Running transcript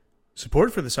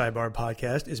Support for the Sidebar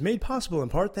podcast is made possible in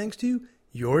part thanks to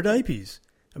Your Diapies,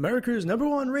 America's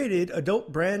 #1 rated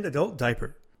adult brand adult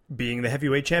diaper. Being the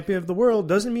heavyweight champion of the world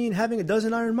doesn't mean having a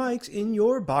dozen Iron Mikes in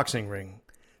your boxing ring.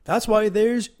 That's why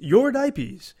there's Your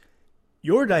Diapies.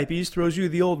 Your Diapies throws you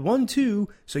the old 1-2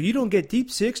 so you don't get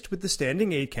deep sixed with the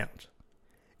standing 8 count.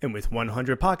 And with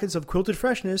 100 pockets of quilted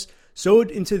freshness sewed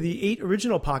into the 8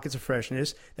 original pockets of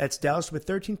freshness that's doused with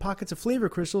 13 pockets of flavor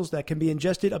crystals that can be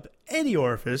ingested up any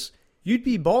orifice, you'd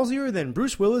be ballsier than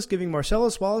Bruce Willis giving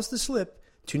Marcellus Wallace the slip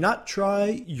to not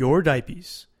try Your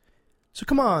Diapies. So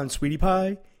come on, sweetie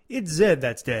pie. It's Zed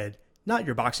that's dead, not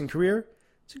your boxing career.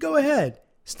 So go ahead,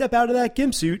 step out of that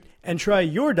gimp suit and try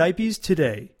Your Diapies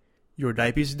today. Your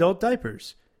Diapies adult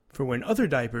diapers, for when other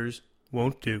diapers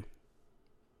won't do.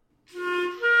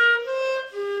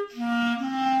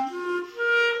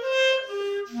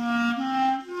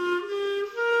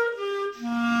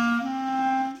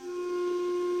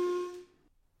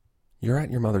 You're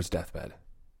at your mother's deathbed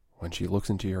when she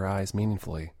looks into your eyes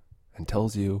meaningfully and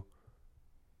tells you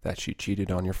that she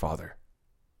cheated on your father.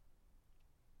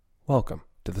 Welcome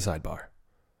to the Sidebar.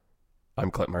 I'm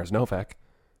Clint Mars-Novak,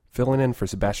 filling in for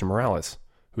Sebastian Morales,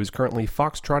 who is currently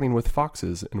foxtrotting with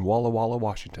foxes in Walla Walla,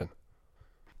 Washington.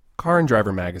 Car and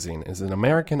Driver magazine is an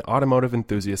American automotive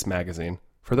enthusiast magazine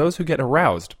for those who get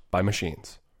aroused by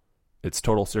machines. Its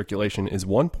total circulation is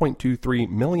 1.23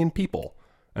 million people,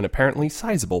 an apparently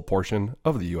sizable portion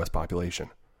of the U.S. population.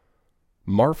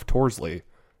 Marf Torsley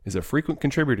is a frequent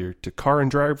contributor to Car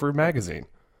and Driver magazine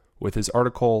with his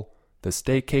article, The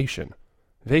Staycation,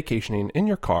 Vacationing in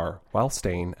Your Car While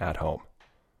Staying at Home.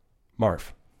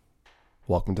 Marf,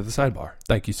 welcome to the Sidebar.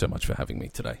 Thank you so much for having me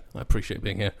today. I appreciate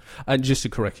being here. And just to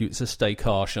correct you, it's a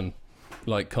Staycartion,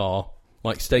 like car,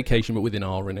 like staycation, but with an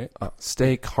R in it.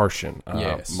 Staycartion.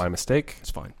 Yes. My mistake. It's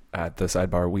fine. At the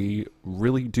Sidebar, we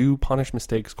really do punish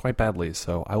mistakes quite badly,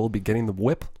 so I will be getting the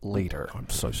whip later. I'm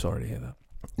so sorry to hear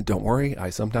that. Don't worry, I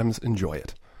sometimes enjoy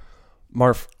it.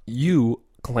 Marf, you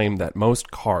claim that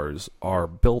most cars are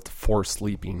built for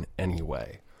sleeping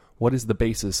anyway. What is the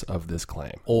basis of this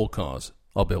claim? All cars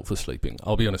are built for sleeping.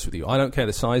 I'll be honest with you. I don't care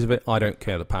the size of it. I don't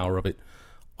care the power of it.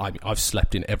 I've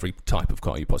slept in every type of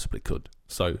car you possibly could.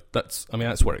 So that's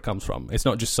where it comes from. It's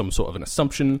not just some sort of an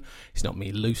assumption. It's not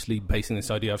me loosely basing this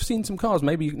idea. I've seen some cars,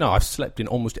 I've slept in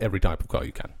almost every type of car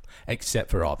you can, except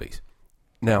for RVs.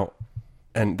 Now,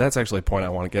 and that's actually a point I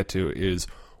want to get to, is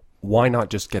why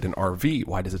not just get an RV?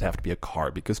 Why does it have to be a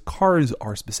car? Because cars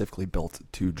are specifically built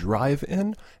to drive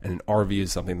in, and an RV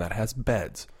is something that has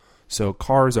beds. So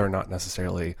cars are not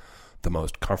necessarily the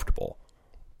most comfortable.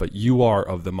 But you are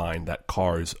of the mind that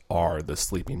cars are the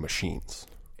sleeping machines.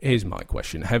 Here's my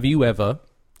question. Have you ever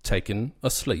taken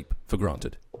a sleep for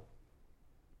granted?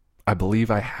 I believe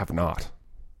I have not.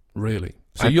 Really?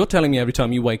 So you're telling me every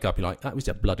time you wake up, you're like, that was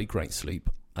a bloody great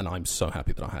sleep, and I'm so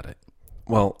happy that I had it.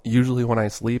 Well, usually when I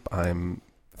sleep, I'm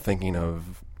thinking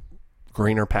of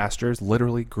greener pastures,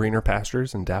 literally greener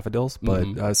pastures and daffodils.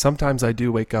 But sometimes I do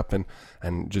wake up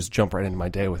and just jump right into my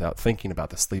day without thinking about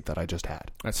the sleep that I just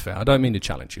had. That's fair. I don't mean to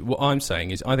challenge you. What I'm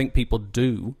saying is I think people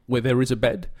do, where there is a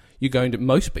bed, you go into,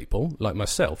 most people, like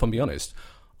myself, I'll be honest,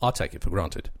 I'll take it for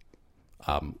granted.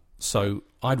 So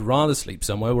I'd rather sleep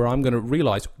somewhere where I'm going to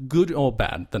realize, good or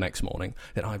bad, the next morning,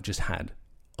 that I've just had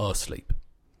a sleep.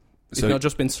 It's not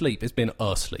just been sleep, it's been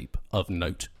a sleep of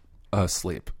note.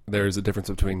 Sleep. There's a difference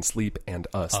between sleep and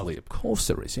asleep. Of course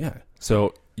there is, yeah.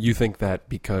 So you think that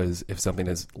because if something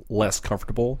is less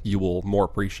comfortable, you will more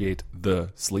appreciate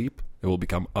the sleep? It will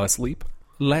become asleep?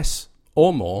 Less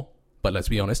or more, but let's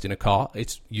be honest, in a car,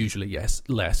 it's usually,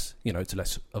 less. It's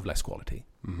less quality.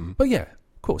 Mm-hmm. But yeah,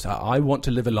 of course, I want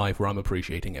to live a life where I'm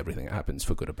appreciating everything that happens,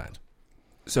 for good or bad.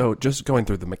 So just going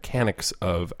through the mechanics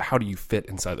of how do you fit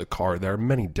inside the car, there are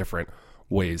many different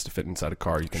ways to fit inside a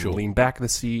car. You can lean back the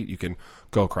seat, you can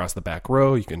go across the back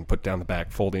row, you can put down the back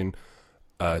folding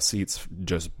seats,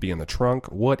 just be in the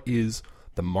trunk. What is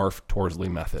the Marf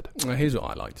Torsley method? Here's what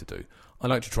I like to do. I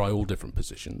like to try all different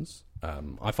positions.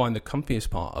 I find the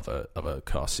comfiest part of a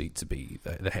car seat to be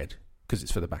the head, because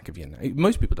it's for the back of your neck.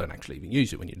 Most people don't actually even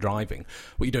use it when you're driving.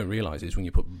 What you don't realise is when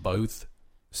you put both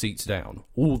seats down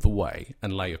all the way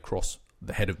and lay across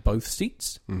the head of both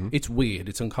seats, it's weird,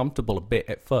 it's uncomfortable a bit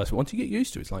at first, but once you get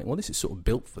used to it, it's like, well, this is sort of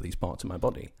built for these parts of my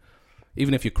body.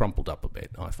 Even if you're crumpled up a bit,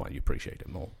 I find you appreciate it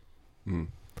more.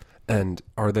 And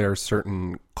are there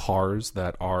certain cars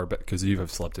that are, because you have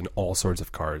slept in all sorts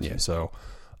of cars, so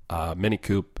Mini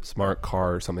Coupe, smart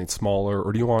car, something smaller,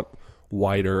 or do you want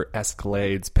wider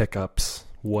Escalades, pickups?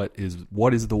 What is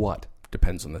the what?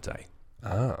 Depends on the day.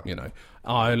 Ah.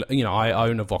 I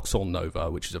own a Vauxhall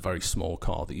Nova, which is a very small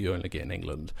car that you only get in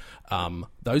England.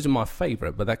 Those are my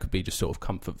favourite, but that could be just sort of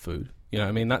comfort food. You know what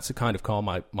I mean? That's the kind of car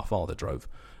my father drove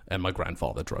and my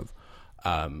grandfather drove.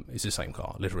 It's the same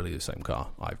car, literally the same car.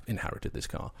 I've inherited this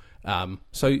car.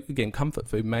 So again, comfort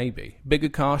food, maybe. Bigger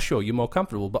car, sure, you're more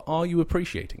comfortable, but are you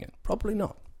appreciating it? Probably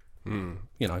not.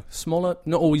 Smaller,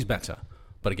 not always better.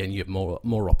 But again, you have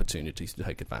more opportunities to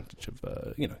take advantage of,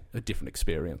 a different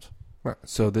experience. Right.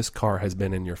 So this car has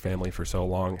been in your family for so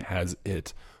long. Has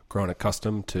it grown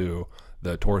accustomed to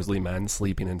the Torsley men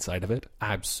sleeping inside of it?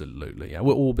 Absolutely, yeah.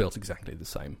 We're all built exactly the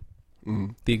same.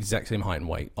 The exact same height and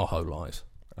weight, our whole lives.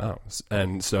 Oh,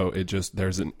 and so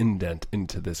there's an indent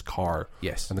into this car.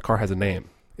 Yes. And the car has a name.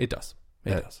 It does.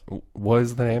 It does. What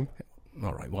is the name?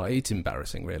 All right, well, it's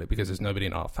embarrassing, really, because there's nobody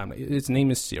in our family. Its name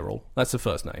is Cyril. That's the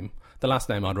first name. The last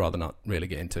name I'd rather not really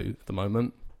get into at the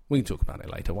moment. We can talk about it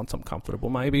later once I'm comfortable,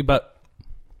 maybe, but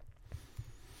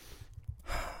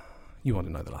you want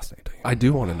to know the last name, don't you? I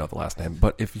do want to know the last name,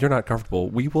 but if you're not comfortable,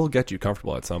 we will get you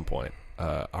comfortable at some point.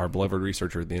 Our beloved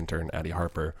researcher, the intern, Addie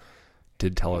Harper,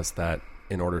 did tell us that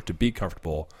in order to be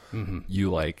comfortable, you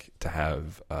like to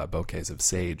have bouquets of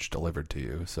sage delivered to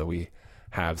you, so we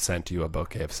have sent you a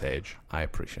bouquet of sage. I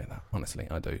appreciate that, honestly,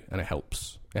 I do, and it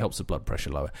helps. It helps the blood pressure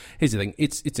lower. Here's the thing,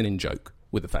 it's an in-joke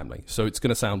with the family, so it's going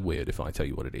to sound weird if I tell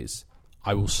you what it is.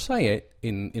 I will say it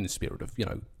in the spirit of,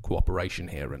 cooperation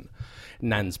here, and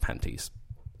Nan's Panties.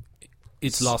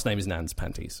 Its last name is Nan's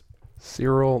Panties.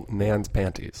 Cyril Nan's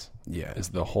Panties. Yeah. Is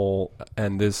the whole,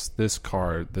 and this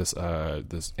car, this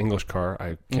English car,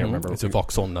 I can't remember. It's a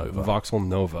Vauxhall Nova. Vauxhall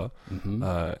Nova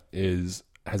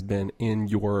has been in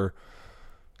your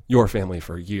family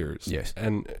for years. Yes.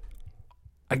 And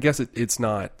I guess it's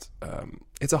not,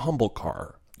 it's a humble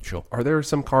car. Sure. Are there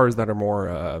some cars that are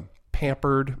more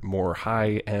pampered, more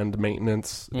high-end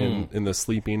maintenance in the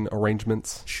sleeping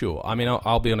arrangements? Sure. I mean,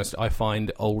 I'll be honest, I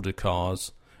find older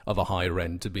cars of a higher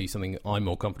end to be something I'm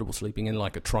more comfortable sleeping in,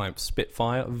 like a Triumph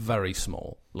Spitfire, very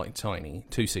small, like tiny,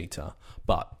 two-seater,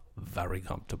 but very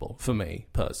comfortable for me,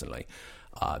 personally.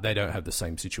 They don't have the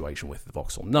same situation with the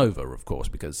Vauxhall Nova, of course,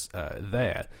 because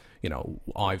I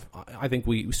think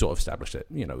we sort of established it,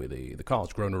 the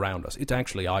car's grown around us. It's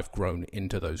actually, I've grown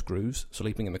into those grooves,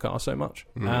 sleeping in the car so much.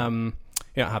 I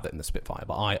have that in the Spitfire,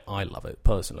 but I love it,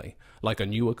 personally. Like a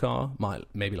newer car,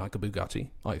 maybe like a Bugatti,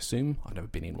 I assume. I've never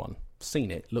been in one.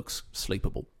 Seen it. Looks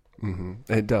sleepable.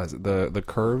 It does. The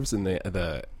curves and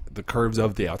the curves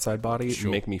of the outside body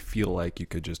make me feel like you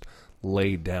could just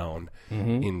lay down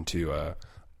into a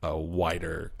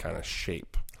wider kind of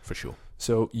shape. For sure.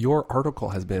 So your article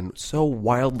has been so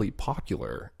wildly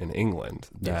popular in England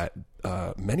that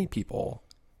many people,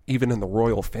 even in the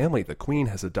royal family, the Queen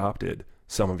has adopted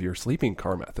some of your sleeping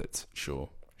car methods. Sure.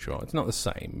 It's not the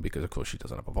same because, of course, she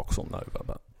doesn't have a Vauxhall Nova,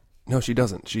 but... No, she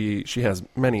doesn't. She has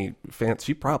many fans.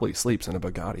 She probably sleeps in a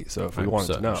Bugatti. So if we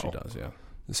wanted to know... she does, yeah.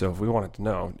 So if we wanted to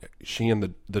know, she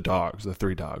and the dogs, the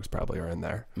 3 dogs, probably are in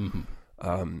there.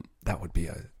 That would be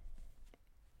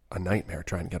a nightmare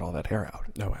trying to get all that hair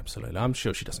out. No, absolutely. I'm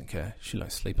sure she doesn't care. She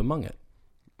likes to sleep among it.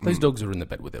 Those dogs are in the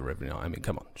bed with her every night. I mean,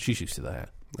 come on. She's used to the hair.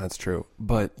 That's true.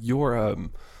 But your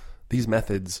these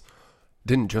methods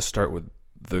didn't just start with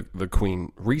the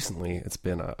Queen recently. It's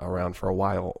been around for a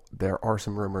while. There are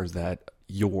some rumors that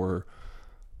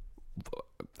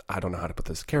I don't know how to put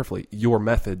this carefully, your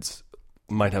methods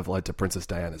might have led to Princess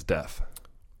Diana's death.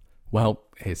 Well,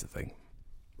 here's the thing.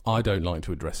 I don't like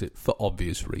to address it for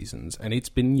obvious reasons, and it's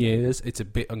been years. It's a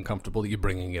bit uncomfortable that you're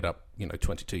bringing it up,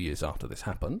 22 years after this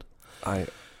happened. I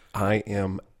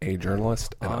am a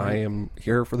journalist, and I am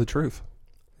here for the truth.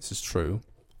 This is true.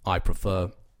 I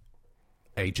prefer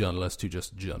a journalist to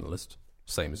just journalist,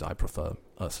 same as I prefer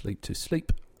asleep to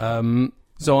sleep. So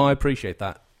I appreciate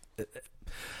that.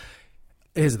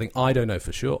 Here's the thing. I don't know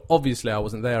for sure. Obviously, I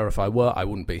wasn't there. If I were, I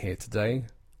wouldn't be here today.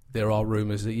 There are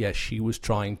rumors that, yes, she was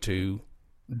trying to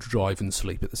drive and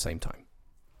sleep at the same time.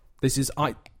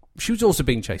 She was also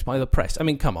being chased by the press. I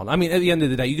mean, come on. I mean, at the end of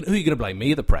the day, who are you going to blame?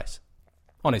 Me or the press?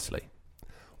 Honestly.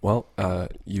 Well,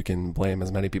 you can blame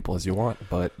as many people as you want,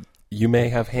 but you may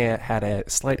have had a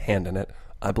slight hand in it.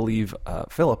 I believe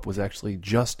Philip was actually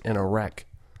just in a wreck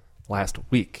last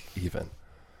week, even.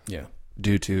 Yeah.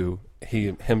 Due to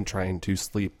him trying to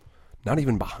sleep, not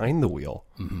even behind the wheel.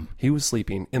 He was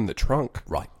sleeping in the trunk.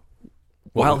 Right.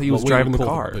 While he was driving the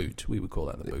car. The boot. We would call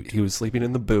that the boot. He was sleeping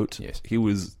in the boot. Yes. He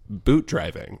was boot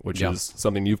driving, which is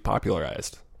something you've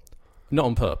popularized. Not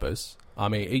on purpose. I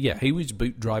mean, yeah, he was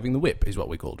boot driving the whip, is what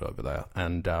we called it over there.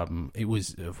 And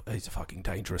it's a fucking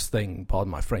dangerous thing,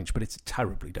 pardon my French, but it's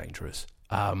terribly dangerous.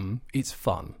 It's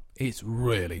fun. It's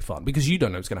really fun because you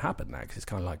don't know what's going to happen next. It's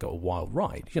kind of like a wild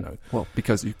ride, you know. Well,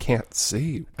 because you can't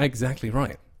see. Exactly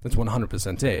right. That's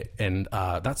 100% it. And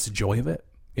that's the joy of it.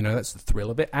 You know, that's the thrill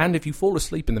of it. And if you fall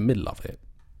asleep in the middle of it,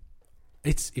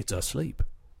 it's asleep.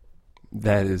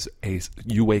 That is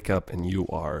you wake up and you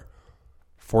are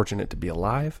fortunate to be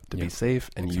alive, to be safe,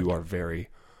 and you are very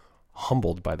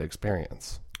humbled by the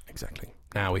experience. Exactly.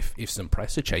 Now, if some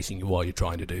press are chasing you while you're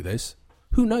trying to do this,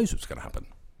 who knows what's going to happen?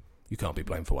 You can't be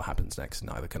blamed for what happens next,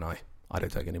 neither can I. I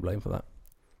don't take any blame for that.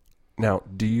 Now,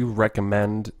 do you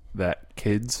recommend that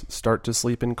kids start to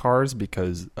sleep in cars?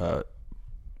 Because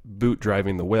boot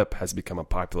driving the whip has become a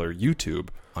popular YouTube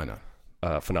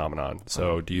phenomenon.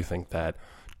 So do you think that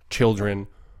children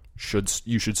should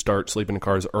start sleeping in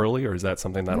cars early, or is that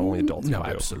something that only adults can do?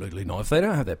 No, absolutely not. If they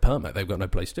don't have their permit, they've got no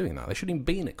place doing that. They shouldn't even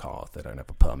be in a car if they don't have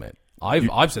a permit.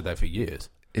 I've said that for years.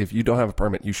 If you don't have a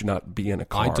permit, you should not be in a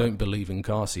car. I don't believe in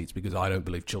car seats because I don't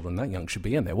believe children that young should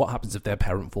be in there. What happens if their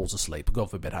parent falls asleep, or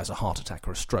God forbid has a heart attack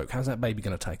or a stroke? How's that baby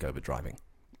going to take over driving?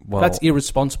 Well, that's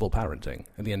irresponsible parenting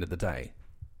at the end of the day.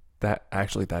 That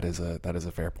is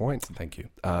a fair point. Thank you.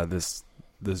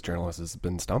 This journalist has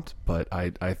been stumped, but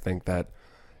I think that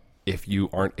if you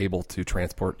aren't able to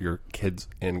transport your kids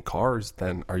in cars,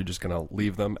 then are you just going to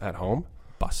leave them at home?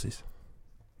 Buses.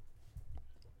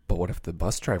 But what if the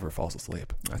bus driver falls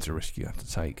asleep? That's a risk you have to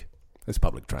take. It's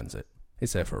public transit.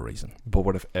 It's there for a reason. But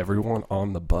what if everyone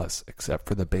on the bus, except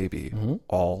for the baby,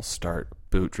 all start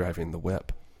boot driving the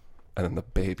whip, and then the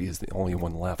baby is the only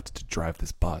one left to drive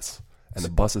this bus, and the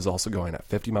bus is also going at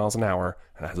 50 miles an hour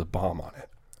and has a bomb on it?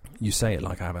 You say it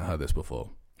like I haven't heard this before.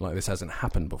 Like this hasn't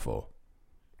happened before.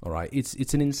 All right?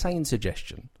 It's an insane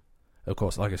suggestion. Of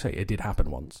course, like I say, it did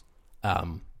happen once.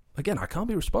 Again, I can't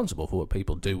be responsible for what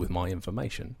people do with my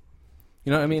information.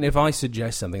 You know what I mean? If I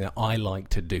suggest something that I like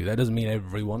to do, that doesn't mean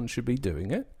everyone should be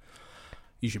doing it.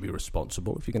 You should be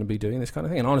responsible if you're going to be doing this kind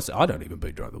of thing. And honestly, I don't even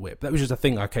boot drive the whip. That was just a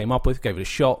thing I came up with, gave it a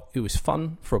shot. It was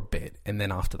fun for a bit. And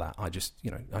then after that, I just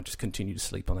continue to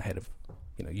sleep on the head of,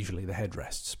 usually the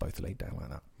headrests, both laid down like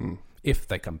that. If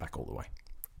they come back all the way.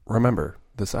 Remember,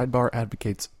 the sidebar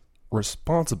advocates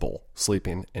responsible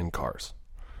sleeping in cars.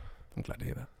 I'm glad to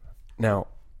hear that. Now,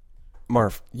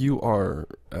 Marf, you are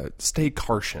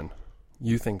Staycartion.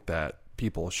 You think that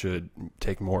people should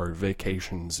take more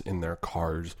vacations in their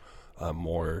cars,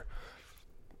 more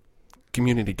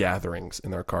community gatherings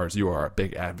in their cars. You are a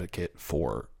big advocate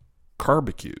for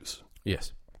barbecues.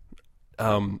 Yes.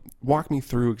 Walk me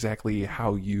through exactly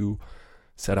how you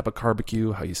set up a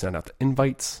barbecue, how you send out the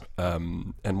invites,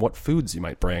 and what foods you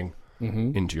might bring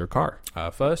into your car.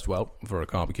 First, for a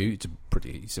barbecue, it's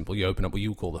pretty simple. You open up what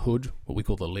you call the hood, what we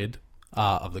call the lid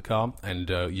of the car, and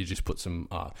you just put some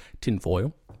tin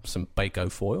foil, some Bako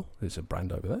foil. There's a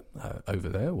brand over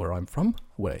there where I'm from,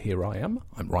 here I am.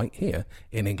 I'm right here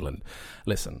in England.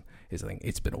 Listen, here's the thing.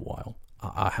 It's been a while.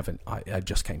 I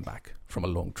just came back from a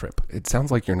long trip. It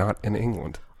sounds like you're not in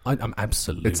England. I'm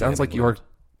absolutely. It sounds like you're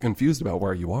confused about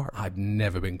where you are. I've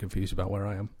never been confused about where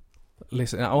I am.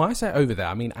 Listen, when I say over there,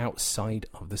 I mean outside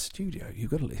of the studio.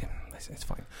 You've got to listen. It's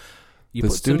fine.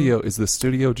 Is the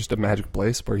studio just a magic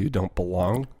place where you don't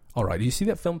belong? All right. Do you see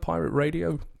that film Pirate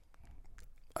Radio?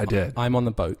 I did. I'm on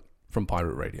the boat from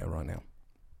Pirate Radio right now.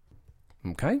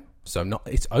 Okay? So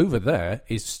it's over there.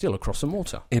 It's still across the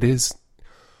water. It is.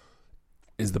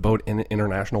 Is the boat in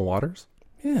international waters?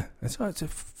 Yeah. It's a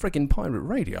friggin' Pirate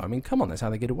Radio. I mean, come on. That's how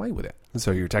they get away with it.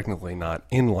 So you're technically not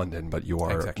in London, but you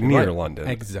are near London.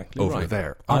 Exactly over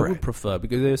there. I would prefer,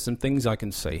 because there's some things I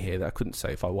can say here that I couldn't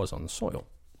say if I was on the soil.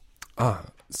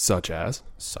 Such as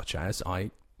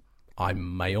I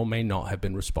may or may not have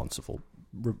been responsible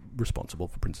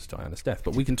for Princess Diana's death,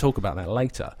 but we can talk about that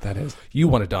later. That is, you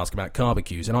wanted to ask about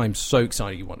barbecues, and I'm so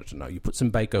excited you wanted to know. You put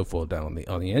some Bako foil down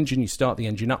on the engine. You start the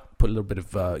engine up, put a little bit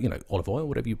of olive oil,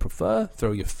 whatever you prefer.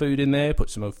 Throw your food in there,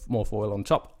 put some more foil on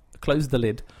top, close the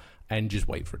lid, and just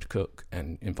wait for it to cook.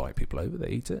 And invite people over. They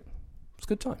eat it. It's a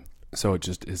good time. So it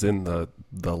just is in the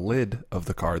lid of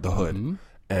the car, the hood. Mm-hmm.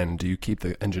 And do you keep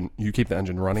the engine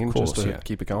running just to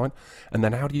keep it going? And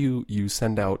then how do you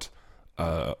send out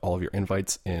all of your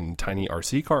invites in tiny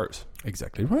RC cars?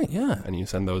 Exactly right, yeah. And you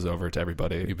send those over to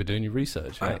everybody. You've been doing your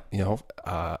research, right?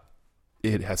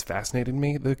 It has fascinated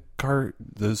me, the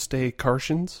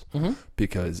Staycartions,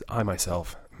 because I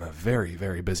myself am a very,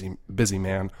 very busy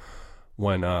man.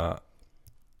 When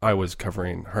I was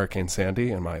covering Hurricane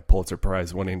Sandy in my Pulitzer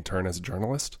Prize winning turn as a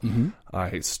journalist,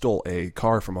 I stole a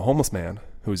car from a homeless man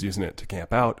who was using it to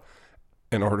camp out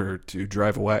in order to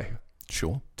drive away.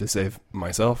 Sure. To save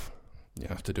myself. You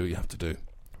have to do what you have to do.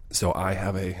 So I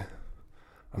have a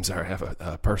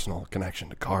personal connection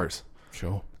to cars.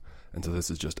 Sure. and so this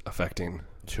is just affecting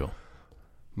Sure.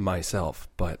 myself.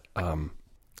 But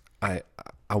I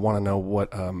want to know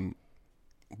what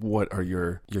are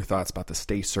your thoughts about the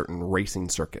Staycartion racing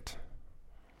circuit?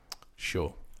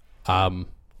 Sure. I'm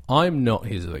not,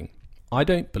 here's the thing. I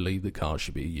don't believe that cars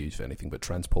should be used for anything but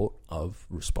transport of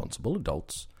responsible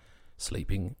adults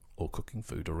sleeping or cooking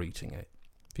food or eating it.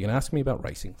 If you're going to ask me about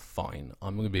racing, fine.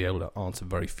 I'm going to be able to answer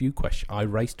very few questions. I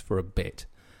raced for a bit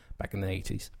back in the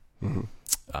 80s,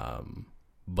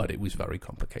 but it was very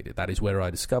complicated. That is where I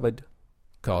discovered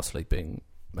car sleeping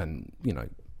and,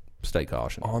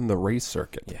 Staycartion. On the race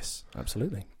circuit? Yes,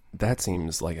 absolutely. That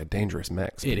seems like a dangerous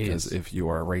mix. It because is. if you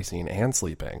are racing and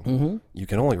sleeping, you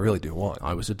can only really do one.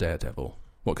 I was a daredevil.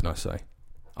 What can I say?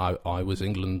 I was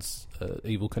England's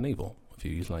Evel Knievel. A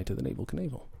few years later than Evel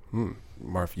Knievel.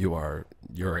 Marf, you're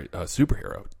a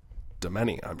superhero to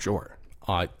many, I'm sure.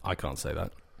 I can't say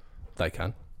that. They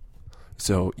can.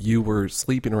 So you were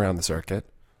sleeping around the circuit,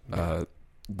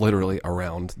 literally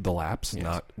around the laps,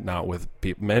 Yes. not with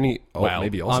people. Maybe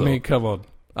also. I mean, come on.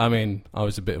 I mean, I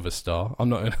was a bit of a star. I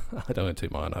don't want to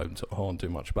toot my own horn too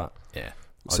much, but yeah, I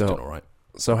was doing all right.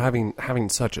 So having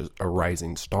such a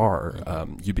rising star,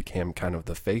 you became kind of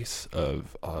the face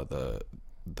of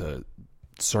the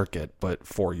circuit, but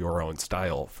for your own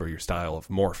style, for your style of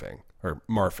morphing or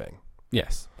marfing.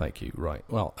 Yes, thank you. Right.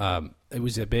 Well, it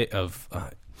was a bit of.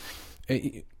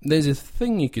 There's a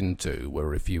thing you can do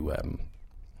where if you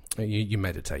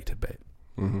meditate a bit,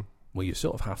 where you're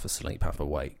sort of half asleep, half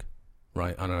awake.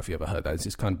 Right, I don't know if you ever heard that.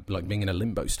 It's kind of like being in a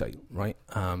limbo state, right?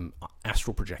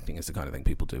 Astral projecting is the kind of thing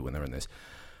people do when they're in this.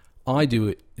 I do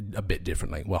it a bit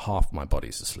differently, where half my body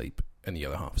is asleep and the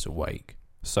other half is awake.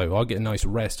 So I get a nice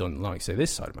rest on, like, say,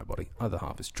 this side of my body. Other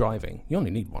half is driving. You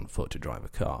only need one foot to drive a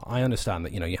car. I understand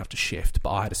that, you have to shift,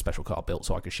 but I had a special car built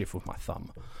so I could shift with my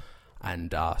thumb.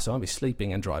 And so I'll be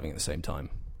sleeping and driving at the same time,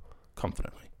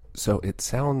 confidently. So it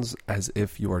sounds as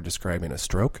if you are describing a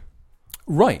stroke.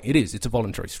 Right, it is. It's a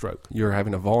voluntary stroke. You're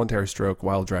having a voluntary stroke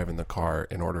while driving the car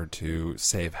in order to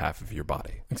save half of your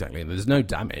body. Exactly. And there's no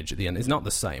damage at the end. It's not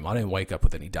the same. I didn't wake up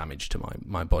with any damage to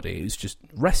my body. It's just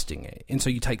resting it. And so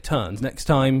you take turns. Next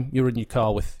time you're in your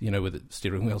car with the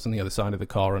steering wheels on the other side of the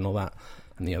car and all that,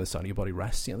 and the other side of your body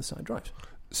rests, the other side drives.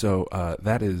 So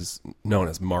that is known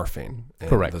as marfing in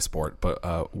Correct. the sport.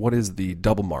 But what is the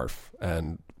double marf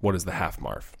and what is the half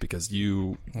marf? Because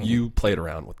you played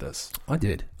around with this. I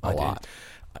did. A lot.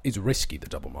 It's risky, the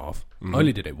double marf. I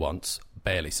only did it once,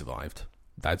 barely survived.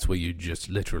 That's where you just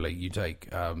literally, you take,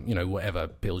 whatever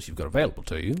pills you've got available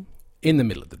to you in the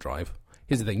middle of the drive.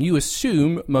 Here's the thing. You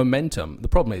assume momentum. The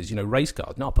problem is, race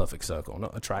cars, not a perfect circle,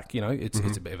 not a track, it's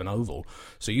a bit of an oval.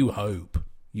 So you hope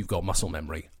you've got muscle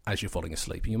memory as you're falling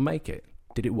asleep and you make it.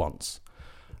 Did it once.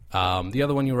 The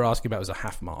other one you were asking about was a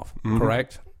half marf,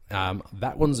 correct?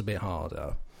 That one's a bit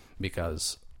harder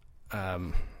because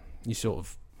you sort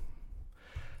of,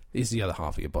 is the other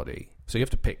half of your body. So you have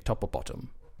to pick top or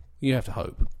bottom. You have to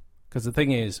hope. Because the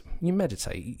thing is, you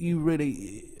meditate, you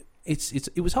really,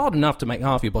 it was hard enough to make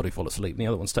half your body fall asleep and the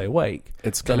other one stay awake.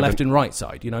 It's the left and right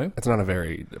side, It's not a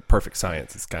very perfect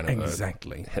science. It's kind of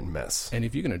exactly a hit and miss. And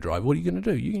if you're going to drive, what are you going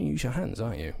to do? You're going to use your hands,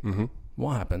 aren't you? Mm-hmm.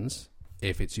 What happens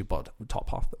if it's your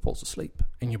top half that falls asleep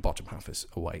and your bottom half is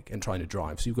awake and trying to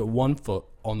drive? So you've got one foot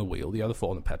on the wheel, the other foot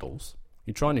on the pedals.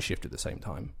 You're trying to shift at the same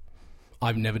time.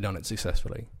 I've never done it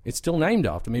successfully. It's still named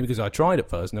after me because I tried it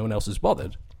first. No one else has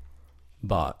bothered.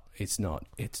 But it's not.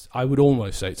 I would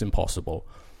almost say it's impossible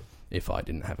if I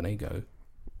didn't have an ego.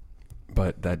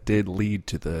 But that did lead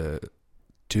to the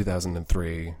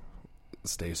 2003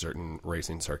 Staycartion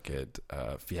racing circuit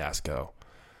fiasco.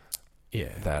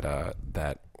 Yeah.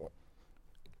 That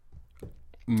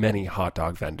many hot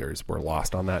dog vendors were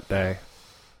lost on that day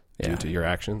due to your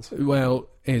actions. Well,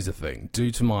 here's the thing. Due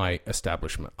to my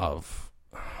establishment of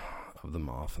the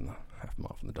Marf and the half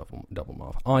Marf and the double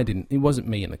Marf, it wasn't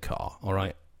me in the car, all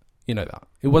right? You know that.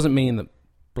 It wasn't me in the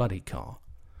bloody car.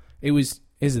 Here's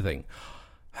the thing.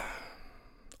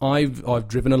 I've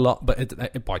driven a lot,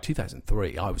 but by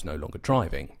 2003, I was no longer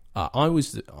driving. You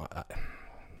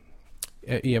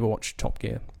ever watch Top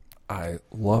Gear? I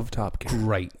love Top Gear.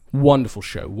 Great. Wonderful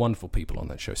show. Wonderful people on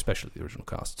that show, especially the original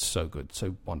cast. So good.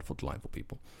 So wonderful, delightful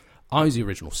people. I was the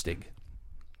original Stig.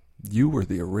 You were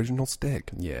the original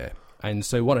Stig? Yeah. And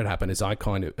so what had happened is I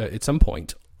kind of, at some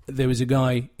point, there was a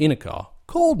guy in a car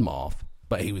called Marf,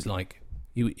 but he was like,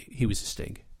 he was a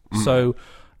Stig. So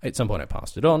at some point I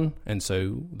passed it on, and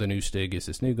so the new Stig is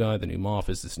this new guy, the new Marf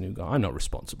is this new guy. I'm not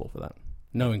responsible for that.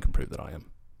 No one can prove that I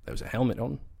am. There was a helmet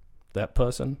on. That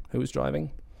person who was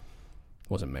driving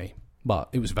wasn't me, but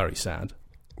it was very sad.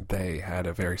 They had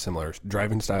a very similar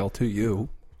driving style to you.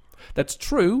 That's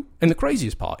true. And the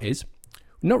craziest part is,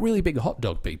 not really big hot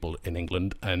dog people in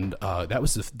England, and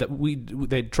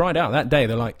they tried out that day.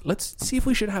 They're like, let's see if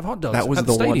we should have hot dogs at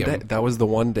the stadium. That was the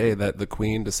one day that the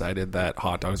Queen decided that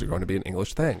hot dogs are going to be an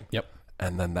English thing. Yep.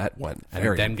 And then that went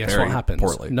and then guess what happens?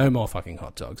 Poorly. No more fucking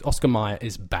hot dogs. Oscar Mayer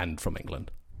is banned from England.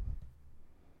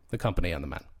 The company and the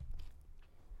man.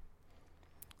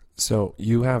 So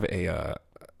you have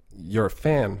you're a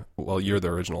fan. Well, you're the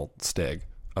original Stig,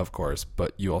 of course,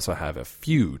 but you also have a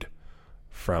feud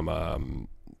from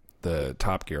the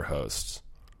Top Gear hosts.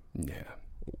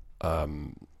 Yeah.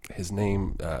 His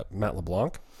name, Matt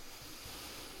LeBlanc.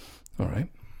 All right.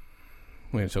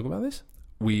 We're going to talk about this?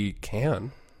 We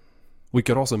can. We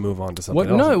could also move on to something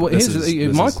else. No,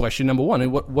 here's my question, number one.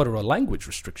 What are our language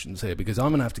restrictions here? Because I'm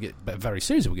going to have to get very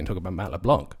serious if we can talk about Matt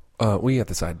LeBlanc. We at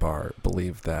the Sidebar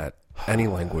believe that any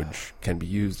language can be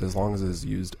used as long as it is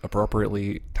used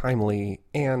appropriately, timely,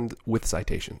 and with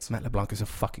citations. Matt LeBlanc is a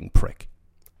fucking prick.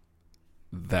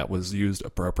 That was used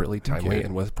appropriately, timely,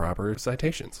 and with proper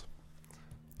citations.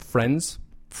 Friends?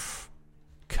 Pfft,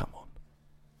 come on.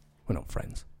 We're not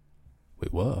friends. We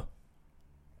were.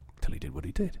 Till he did what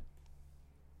he did.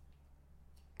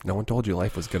 No one told you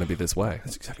life was going to be this way.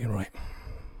 That's exactly right.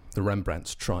 The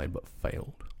Rembrandts tried but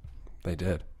failed. They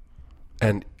did.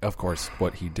 And, of course,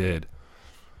 what he did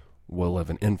will live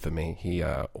in infamy. He,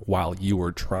 while you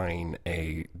were trying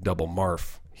a double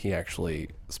Marf, he actually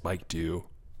spiked you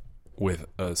with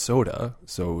a soda,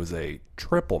 so it was a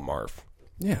triple Marf.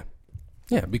 Yeah.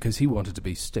 Yeah, because he wanted to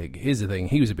be Stig. Here's the thing.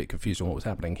 He was a bit confused on what was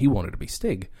happening. He wanted to be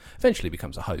Stig. Eventually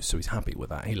becomes a host, so he's happy with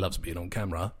that. He loves being on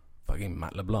camera. Fucking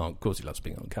Matt LeBlanc. Of course he loves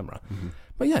being on camera. Mm-hmm.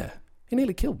 But yeah, he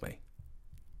nearly killed me.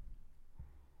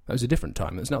 That was a different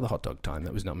time. That's not the hot dog time.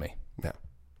 That was not me. Yeah.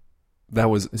 That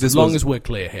was... As long as we're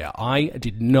clear here, I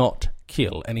did not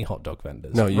kill any hot dog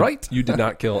vendors. No, right? You did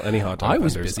not kill any hot dog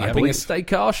vendors. I was busy having a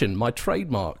Staycartion, my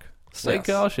trademark.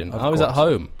 Staycartion. Yes, I was at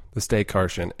home. The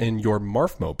Staycartion in your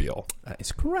Marfmobile. That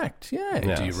is correct. Yeah.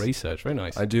 Yes. Do your research. Very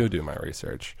nice. I do my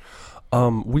research.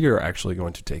 We are actually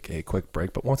going to take a quick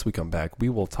break, but once we come back, we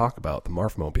will talk about the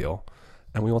Marfmobile,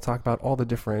 and we will talk about all the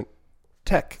different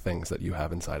tech things that you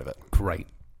have inside of it. Great.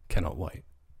 Cannot wait.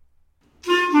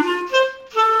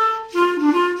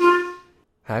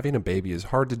 Having a baby is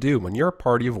hard to do when you're a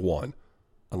party of one,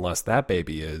 unless that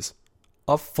baby is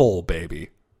a full baby.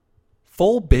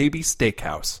 Full Baby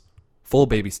Steakhouse. Full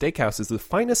Baby Steakhouse is the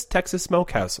finest Texas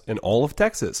smokehouse in all of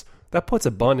Texas that puts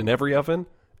a bun in every oven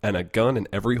and a gun in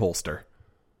every holster.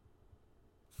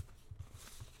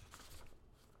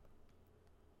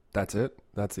 That's it?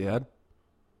 That's the ad?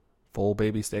 Full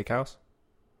Baby Steakhouse?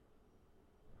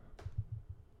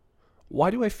 Why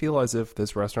do I feel as if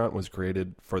this restaurant was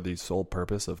created for the sole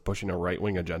purpose of pushing a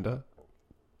right-wing agenda?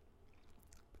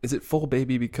 Is it full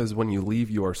baby because when you leave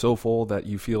you are so full that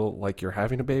you feel like you're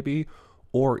having a baby?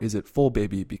 Or is it full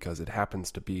baby because it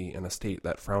happens to be in a state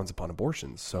that frowns upon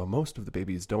abortions? So most of the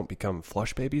babies don't become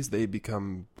flush babies, they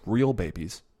become real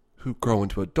babies who grow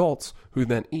into adults who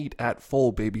then eat at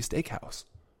Full Baby Steakhouse.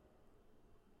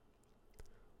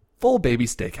 Full Baby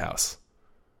Steakhouse.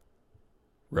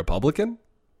 Republican?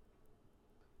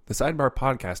 The Sidebar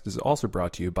Podcast is also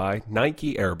brought to you by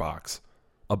Nike Airbox,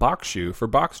 a box shoe for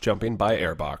box jumping by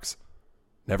Airbox.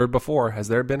 Never before has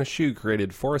there been a shoe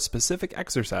created for a specific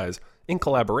exercise in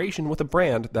collaboration with a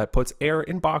brand that puts air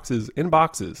in boxes,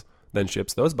 then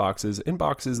ships those boxes in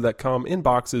boxes that come in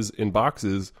boxes, in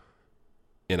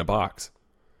a box.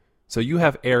 So you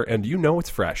have air and you know it's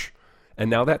fresh. And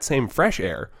now that same fresh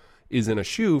air is in a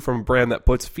shoe from a brand that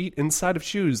puts feet inside of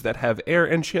shoes that have air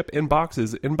and ship in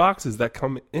boxes that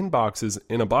come in boxes,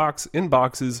 in a box, in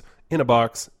boxes, in a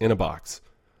box, in a box.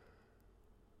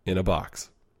 In a box.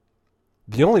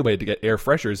 The only way to get air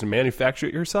fresher is to manufacture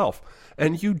it yourself.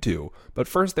 And you do. But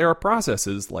first there are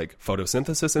processes like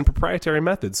photosynthesis and proprietary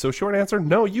methods. So short answer,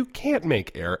 no, you can't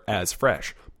make air as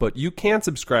fresh. But you can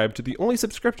subscribe to the only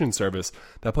subscription service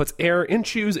that puts air in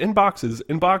shoes, in boxes,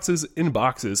 in boxes, in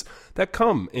boxes, that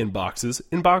come in boxes,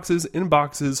 in boxes, in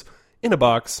boxes, in a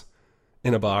box,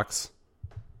 in a box,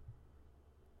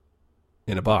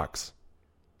 in a box.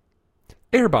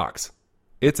 Airbox.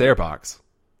 It's Airbox.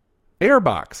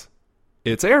 Airbox.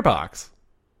 It's Airbox.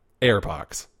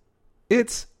 Airbox.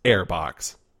 It's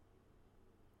Airbox.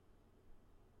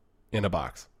 In a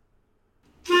box.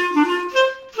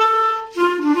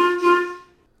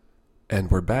 And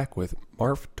we're back with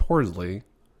Marf Torsley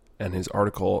and his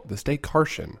article, The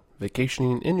Staycartion,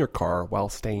 Vacationing in Your Car While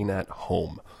Staying at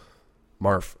Home.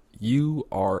 Marf, you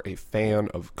are a fan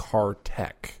of car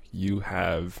tech. You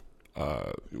have,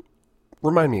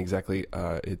 remind me exactly,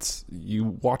 you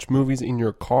watch movies in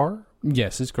your car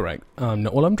Yes, it's correct.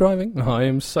 Not while I'm driving. I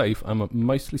am safe. I'm a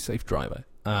mostly safe driver.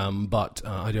 But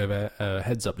I do have a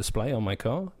heads-up display on my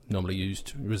car, normally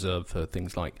reserved for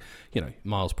things like,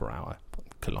 miles per hour,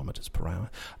 kilometers per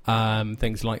hour,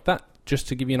 things like that. Just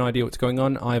to give you an idea what's going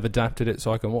on, I've adapted it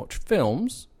so I can watch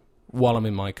films while I'm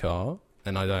in my car,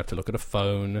 and I don't have to look at a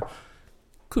phone.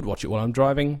 Could watch it while I'm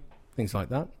driving, things like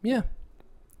that. Yeah.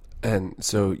 And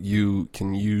so you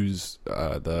can use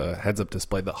the heads-up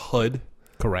display, the HUD,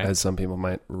 correct, as some people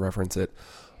might reference it,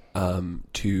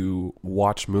 to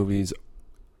watch movies.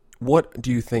 What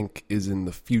do you think is in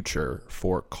the future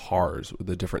for cars,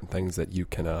 the different things that you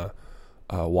can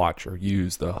watch or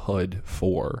use the HUD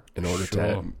for in order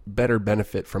to better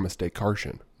benefit from a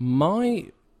Staycartion?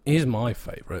 Here's my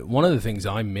favourite. One of the things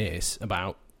I miss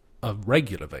about a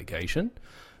regular vacation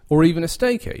or even a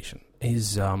staycation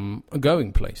is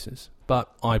going places.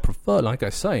 But I prefer, like I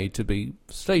say, to be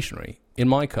stationary in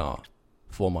my car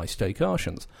for my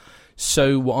Staycartions.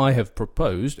 So what I have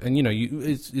proposed, and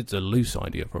it's a loose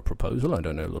idea for a proposal. I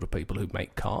don't know a lot of people who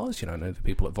make cars. I know the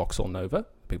people at Vauxhall Nova,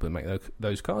 people who make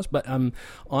those cars. But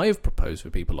I have proposed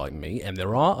for people like me, and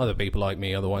there are other people like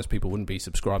me. Otherwise, people wouldn't be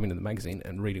subscribing to the magazine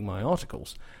and reading my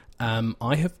articles.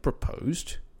 I have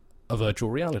proposed a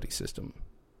virtual reality system,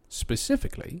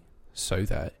 specifically so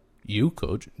that you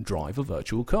could drive a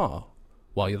virtual car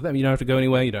while you're there. You don't have to go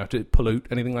anywhere. You don't have to pollute,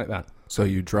 anything like that. So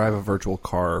you drive a virtual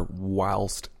car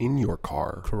whilst in your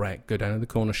car. Correct. Go down to the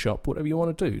corner shop, whatever you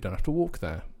want to do. You don't have to walk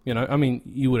there.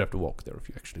 You would have to walk there if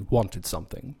you actually wanted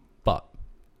something. But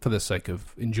for the sake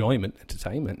of enjoyment,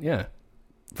 entertainment, yeah.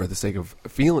 For the sake of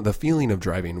the feeling of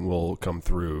driving will come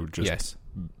through just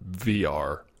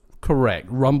VR. Correct.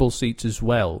 Rumble seats as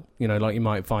well. Like you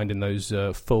might find in those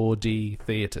 4D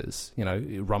theaters.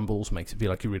 Rumbles makes it feel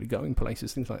like you're really going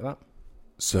places, things like that.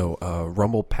 So a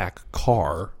Rumble Pack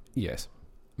car... Yes.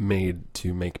 Made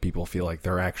to make people feel like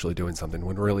they're actually doing something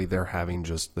when really they're having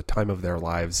just the time of their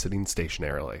lives sitting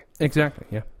stationarily. Exactly,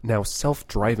 yeah. Now,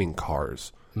 self-driving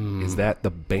cars, is that the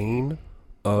bane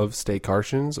of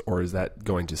Staycartions, or is that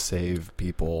going to save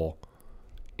people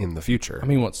in the future? I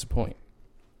mean, what's the point?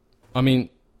 I mean,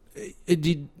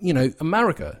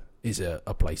 America is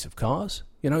a place of cars.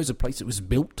 It's a place that was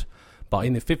built. But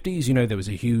in the 50s, there was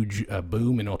a huge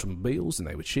boom in automobiles, and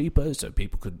they were cheaper, so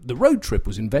people could... The road trip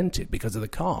was invented because of the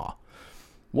car.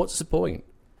 What's the point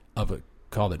of a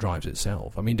car that drives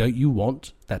itself? I mean, don't you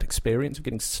want that experience of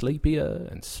getting sleepier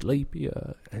and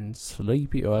sleepier and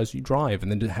sleepier as you drive, and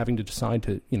then having to decide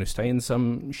to, stay in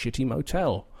some shitty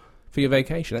motel for your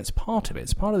vacation? That's part of it.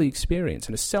 It's part of the experience,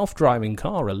 and a self-driving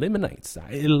car eliminates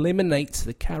that. It eliminates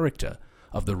the character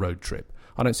of the road trip.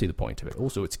 I don't see the point of it.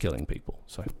 Also, it's killing people,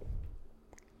 so...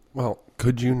 Well,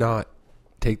 could you not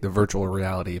take the virtual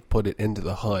reality, put it into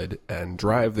the HUD, and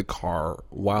drive the car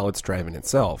while it's driving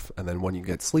itself? And then when you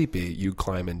get sleepy, you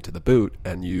climb into the boot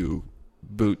and you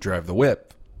drive the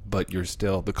whip, but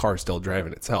the car's still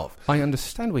driving itself. I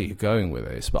understand where you're going with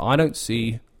this, but I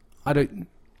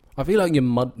feel like you're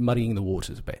muddying the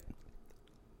waters a bit.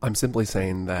 I'm simply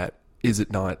saying that, is it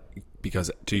not,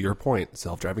 because to your point,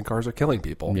 self-driving cars are killing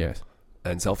people. Yes.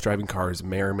 And self-driving cars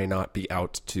may or may not be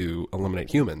out to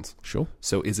eliminate humans. Sure.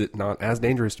 So is it not as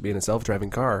dangerous to be in a self-driving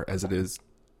car as it is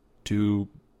to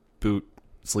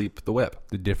sleep the whip?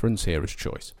 The difference here is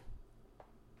choice.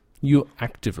 You're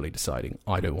actively deciding,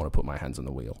 I don't want to put my hands on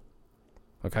the wheel.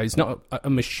 Okay? It's not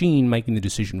a machine making the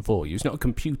decision for you. It's not a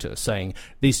computer saying,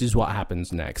 this is what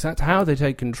happens next. That's how they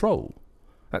take control.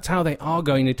 That's how they are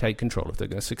going to take control if they're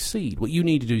going to succeed. What you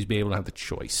need to do is be able to have the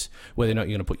choice whether or not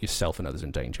you're going to put yourself and others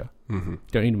in danger. Mm-hmm. You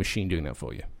don't need a machine doing that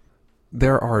for you.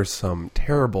 There are some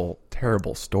terrible,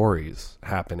 terrible stories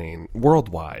happening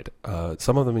worldwide.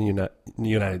 Some of them in the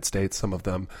United States, some of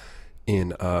them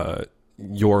in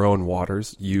your own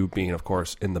waters. You being, of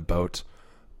course, in the boat.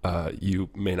 You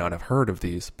may not have heard of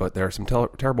these, but there are some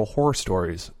terrible horror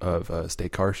stories of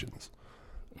Staycartions.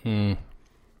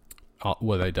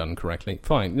 Were they done correctly?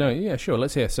 Fine. No, yeah, sure.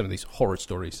 Let's hear some of these horror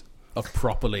stories of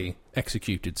properly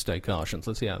executed Staycartions.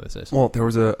 Let's see how this is. Well, there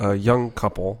was a young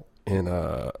couple in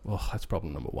Oh, that's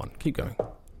problem number one. Keep going.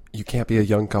 You can't be a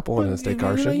young couple in a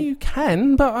Staycartion? You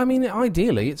can, but I mean,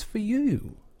 ideally, it's for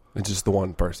you. It's just the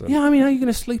one person. Yeah, I mean, how are you going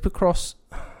to sleep across...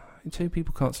 Two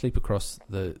people can't sleep across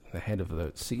the head of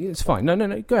the seat. It's fine. No.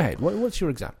 Go ahead. What's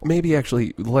your example? Maybe,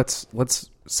 actually, let's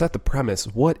set the premise.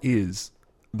 What is...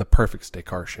 the perfect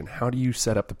Staycartion? How do you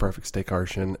set up the perfect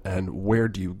Staycartion, and where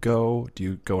do you go? Do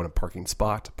you go in a parking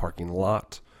spot, parking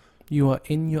lot? You are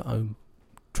in your own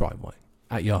driveway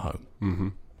at your home. Mm-hmm.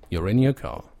 You're in your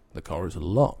car. The car is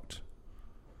locked.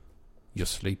 You're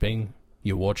sleeping.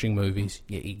 You're watching movies.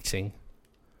 You're eating.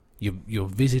 You're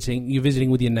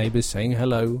visiting with your neighbours, saying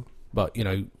hello, but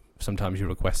sometimes you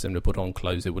request them to put on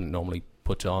clothes they wouldn't normally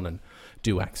put on and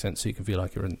do accents so you can feel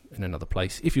like you're in another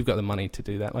place. If you've got the money to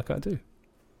do that, like I do,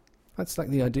 that's like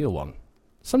the ideal one.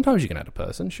 Sometimes you can add a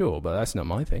person, sure, but that's not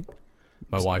my thing.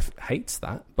 My wife hates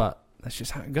that, but that's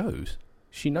just how it goes.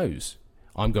 She knows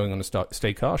I'm going on a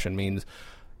staycation means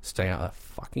stay out of that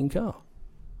fucking car.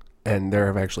 And there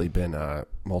have actually been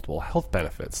multiple health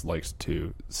benefits like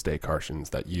to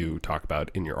staycartions that you talk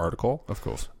about in your article. Of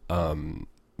course.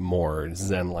 More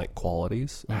zen-like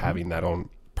qualities, having that own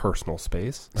personal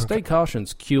space.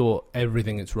 Staycartions cure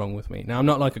everything that's wrong with me. Now, I'm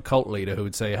not like a cult leader who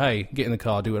would say, hey, get in the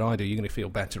car, do what I do, you're going to feel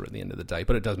better at the end of the day.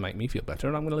 But it does make me feel better,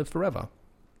 and I'm going to live forever.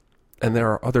 And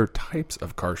there are other types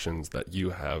of cartions that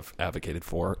you have advocated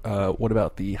for. What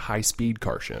about the high-speed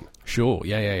cartion? Sure,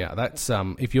 yeah. That's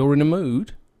if you're in a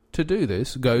mood to do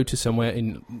this, go to somewhere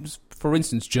for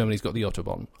instance, Germany's got the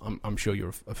Autobahn. I'm sure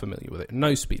you're familiar with it.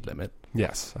 No speed limit.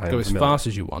 Yes. Go as fast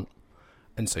as you want.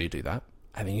 And so you do that.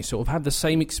 And then you sort of have the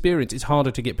same experience. It's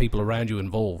harder to get people around you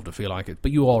involved to feel like it,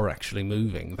 but you are actually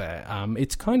moving there.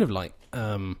 It's kind of like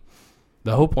the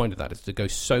whole point of that is to go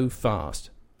so fast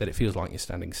that it feels like you're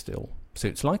standing still. So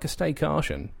it's like a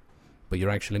staycation, but you're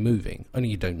actually moving. Only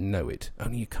you don't know it.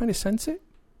 Only you kind of sense it.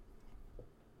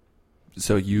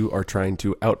 So you are trying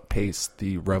to outpace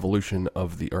the revolution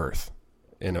of the Earth,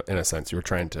 in a sense. You're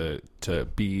trying to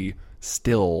be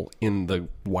still in the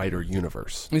wider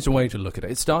universe. It's a way to look at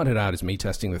it. It started out as me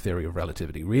testing the theory of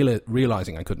relativity,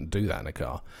 realizing I couldn't do that in a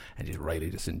car, and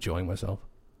just enjoying myself.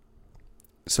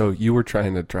 So you were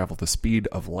trying to travel the speed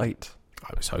of light.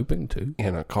 I was hoping to.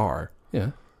 In a car.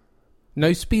 Yeah.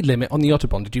 No speed limit on the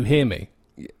Autobahn. Did you hear me?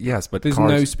 Yes, but there's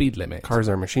no speed limit. Cars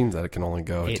are machines that it can only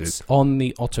go to. It's on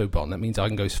the Autobahn. That means I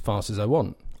can go as fast as I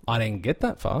want. I didn't get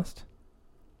that fast.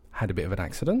 Had a bit of an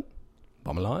accident.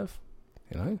 But I'm alive.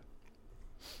 And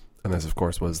this, of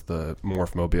course, was the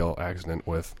Morphmobile accident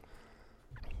with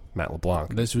Matt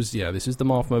LeBlanc. This is the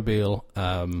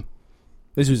Morphmobile.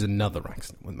 This was another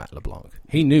accident with Matt LeBlanc.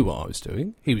 He knew what I was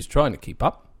doing. He was trying to keep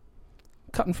up.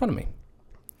 Cut in front of me.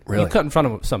 Really? You cut in front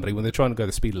of somebody when they're trying to go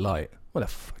the speed of light. What the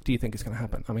fuck do you think is going to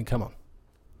happen? I mean, come on.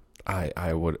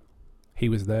 I would... He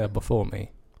was there before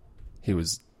me. He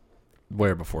was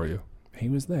where before you? He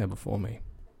was there before me.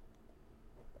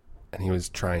 And he was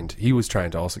trying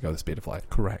to also go the speed of light.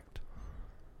 Correct.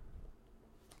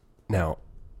 Now,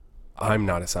 I'm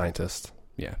not a scientist.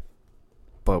 Yeah.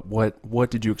 But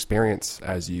what did you experience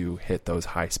as you hit those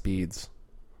high speeds?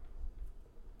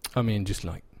 I mean, just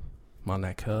like my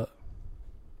neck hurt.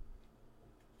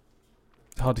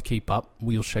 It's hard to keep up.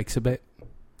 Wheel shakes a bit.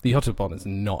 The Autobahn is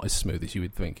not as smooth as you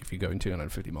would think if you're going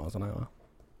 250 miles an hour.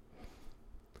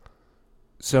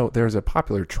 So there's a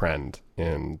popular trend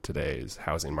in today's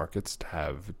housing markets to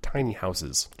have tiny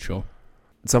houses. Sure.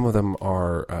 Some of them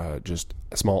are just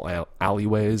small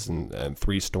alleyways and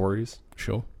 3 stories.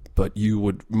 Sure. But you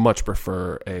would much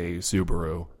prefer a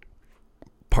Subaru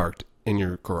parked in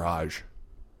your garage.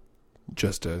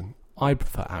 I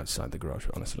prefer outside the garage,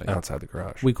 honestly. Outside the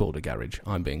garage. We call it a garage.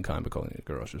 I'm being kind, but calling it a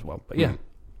garage as well. But yeah.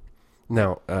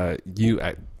 Now,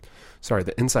 the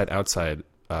inside-outside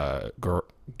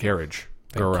garage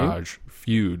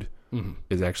feud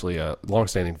is actually a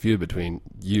long-standing feud between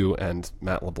you and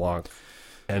Matt LeBlanc.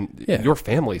 And your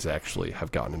families actually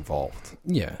have gotten involved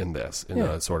in this, in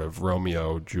a sort of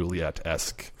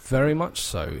Romeo-Juliet-esque... Very much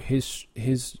so. His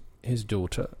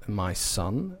daughter and my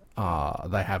son,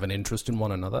 they have an interest in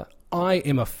one another. I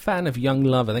am a fan of young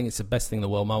love. I think it's the best thing in the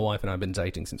world. My wife and I have been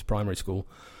dating since primary school.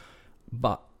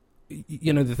 But,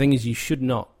 the thing is, you should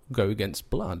not go against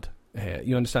blood here.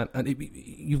 You understand? And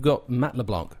you've got Matt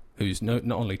LeBlanc, who's not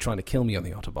only trying to kill me on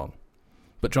the Autobahn,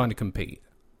 but trying to compete.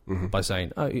 By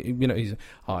saying, he's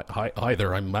hi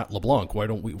there, I'm Matt LeBlanc. Why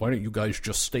don't you guys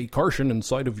just stay Staycartion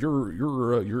inside of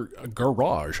your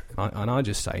garage? And I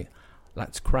just say,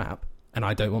 that's crap, and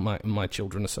I don't want my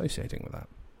children associating with that.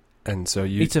 And so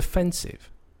it's offensive.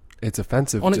 It's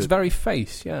offensive on its very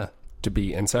face. Yeah, to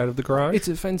be inside of the garage. It's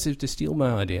offensive to steal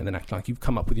my idea and then act like you've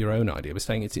come up with your own idea by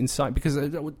saying it's inside, because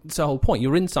it's the whole point.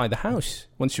 You're inside the house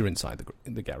once you're inside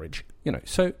the garage.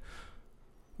 So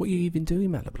what are you even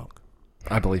doing, Matt LeBlanc?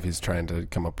 I believe he's trying to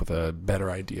come up with a better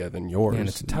idea than yours. Yeah, and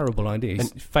it's a terrible idea.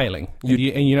 He's failing.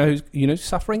 Who's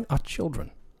suffering? Our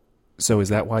children. So is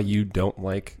that why you don't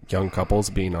like young couples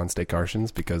being on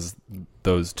staycartions? Because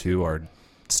those two are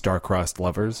star-crossed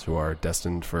lovers who are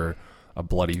destined for a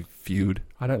bloody feud?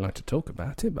 I don't like to talk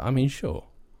about it, but I mean, sure,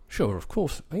 of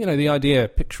course. The idea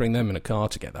of picturing them in a car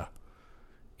together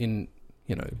in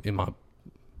my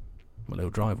little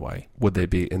driveway. Would they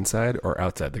be inside or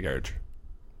outside the garage?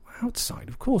 Outside,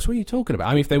 of course. What are you talking about?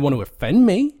 I mean, if they want to offend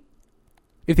me,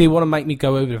 if they want to make me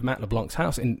go over to Matt LeBlanc's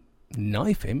house and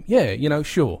knife him, yeah,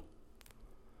 sure.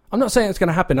 I'm not saying it's going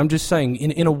to happen. I'm just saying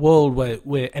in a world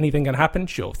where anything can happen,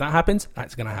 sure. If that happens,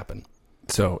 that's going to happen.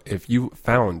 So if you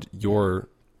found your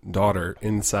daughter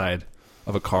inside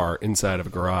of a car, inside of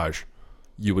a garage,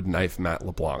 you would knife Matt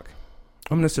LeBlanc.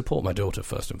 I'm going to support my daughter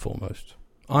first and foremost.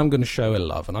 I'm going to show her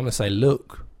love, and I'm going to say,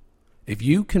 look, if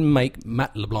you can make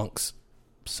Matt LeBlanc's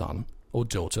son or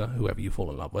daughter, whoever you fall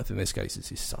in love with, in this case it's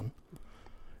his son,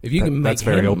 if you can make that's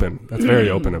very him, open. That's very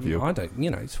open of you. I don't,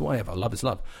 it's whatever. Love is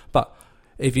love. But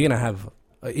if you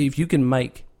can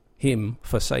make him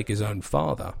forsake his own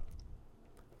father,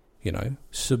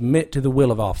 submit to the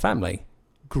will of our family,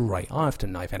 great. I have to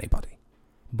knife anybody.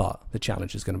 But the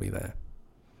challenge is going to be there.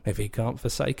 If he can't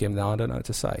forsake him, then I don't know what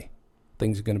to say.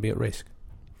 Things are going to be at risk.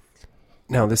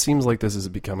 Now, this seems like this is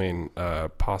becoming a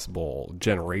possible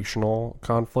generational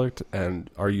conflict. And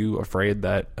are you afraid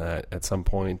that at some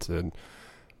point in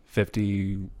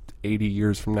 50, 80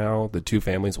 years from now, the two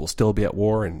families will still be at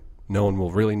war and no one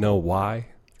will really know why?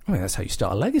 I mean, that's how you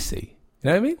start a legacy. You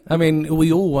know what I mean? I mean,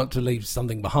 we all want to leave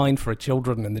something behind for our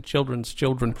children and the children's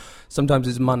children. Sometimes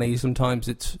it's money, sometimes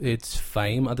it's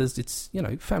fame, others it's,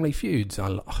 family feuds.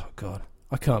 Oh, God,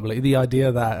 I can't believe the idea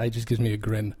of that. It just gives me a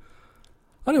grin.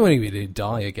 I don't want anybody to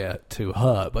die or get too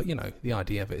hurt, but, the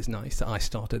idea of it is nice that I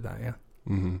started that, yeah.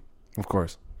 Mm-hmm. Of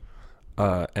course.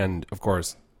 And, of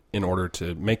course, in order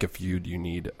to make a feud, you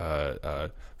need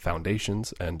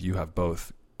foundations, and you have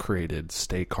both created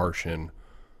Staycartion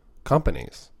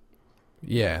companies.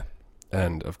 Yeah.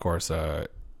 And, of course,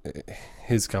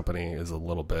 his company is a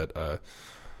little bit,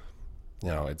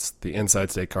 it's the inside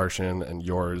Staycartion, and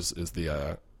yours is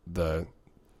the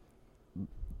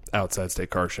outside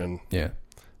Staycartion. Yeah.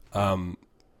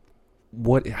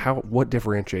 What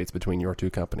differentiates between your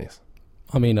two companies?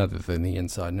 I mean, other than the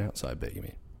inside and outside bit, you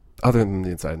mean? Other than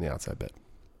the inside and the outside bit.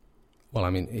 Well,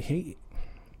 I mean,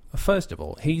 first of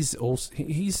all,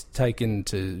 he's taken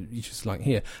to just like,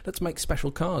 here, let's make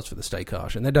special cars for the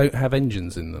Staycartion. They don't have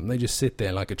engines in them. They just sit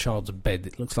there like a child's bed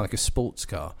that looks like a sports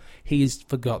car. He's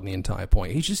forgotten the entire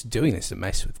point. He's just doing this to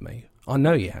mess with me. I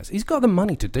know he has. He's got the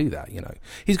money to do that,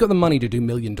 He's got the money to do $1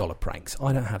 million pranks.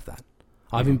 I don't have that.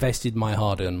 I've invested my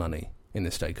hard-earned money in the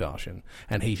Staycartion,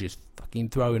 and he's just fucking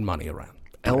throwing money around.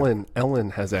 Ellen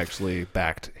has actually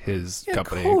backed his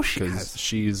company because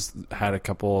she's had a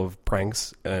couple of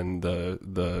pranks and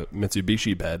the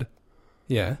Mitsubishi bed.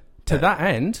 Yeah. To that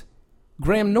end,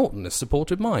 Graham Norton has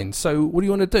supported mine. So what do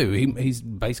you want to do? He's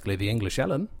basically the English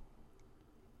Ellen.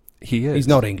 He is. He's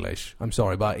not English. I'm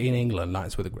sorry, but in England,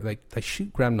 that's where they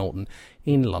shoot Graham Norton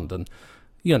in London.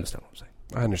 You understand what I'm saying?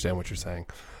 I understand what you're saying.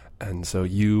 And so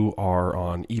you are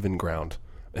on even ground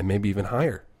and maybe even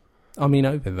higher. I mean,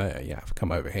 over there, yeah. If I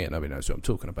come over here, nobody knows what I'm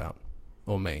talking about.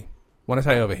 Or me. When I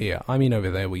say over here, I mean over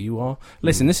there where you are.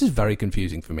 Listen, this is very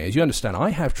confusing for me. As you understand, I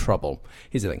have trouble.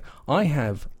 Here's the thing. I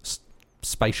have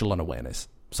spatial unawareness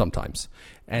sometimes.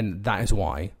 And that is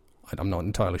why, I'm not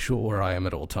entirely sure where I am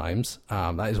at all times.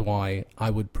 That is why I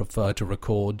would prefer to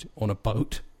record on a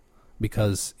boat.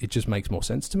 Because it just makes more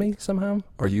sense to me somehow.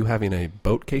 Are you having a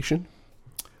boatcation?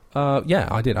 Yeah,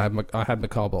 I did. I had my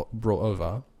car brought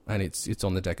over. And it's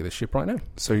on the deck of the ship right now.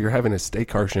 So you're having a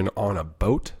Staycartion on a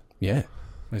boat? Yeah,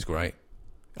 it's great.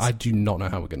 I do not know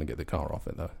how we're going to get the car off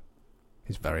it, though.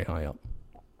 It's very high up.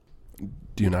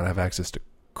 Do you not have access to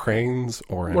cranes?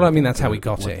 Well, I mean, that's how we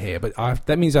got it here. But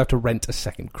that means I have to rent a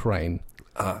second crane.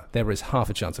 There is half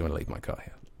a chance I'm going to leave my car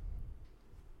here.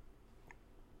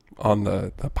 On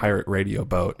the pirate radio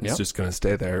boat, it's just going to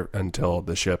stay there until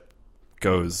the ship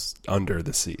goes under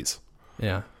the seas.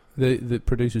 Yeah. The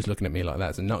producer's looking at me like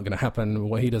that's not going to happen.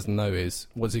 What he doesn't know is,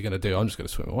 what's he going to do? I'm just going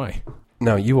to swim away.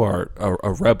 Now, you are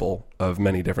a rebel of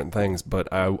many different things, but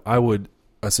I would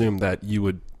assume that you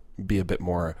would be a bit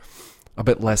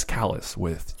less callous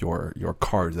with your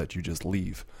cars that you just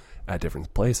leave at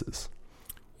different places.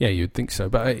 Yeah, you'd think so.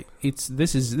 But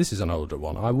this is an older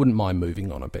one. I wouldn't mind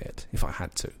moving on a bit if I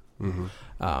had to.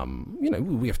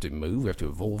 Mm-hmm. We have to move. We have to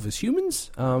evolve as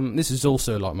humans. This is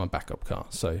also like my backup car,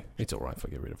 so it's all right if I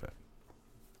get rid of it.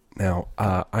 Now,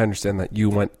 I understand that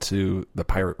you went to the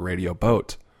pirate radio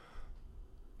boat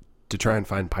to try and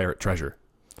find pirate treasure.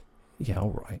 Yeah,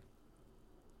 all right.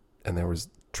 And there was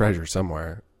treasure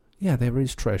somewhere. Yeah, there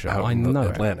is treasure. Out I in know the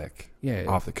Atlantic. Yeah,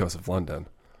 off the coast of London.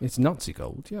 It's Nazi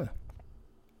gold. Yeah.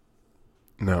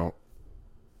 Now,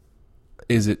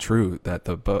 is it true that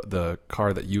the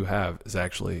car that you have is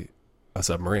actually a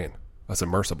submarine, a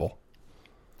submersible?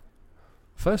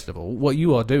 First of all, what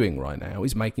you are doing right now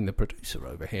is making the producer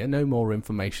over here know more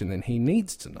information than he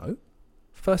needs to know.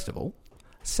 First of all.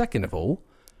 Second of all,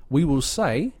 we will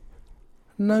say,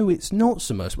 no, it's not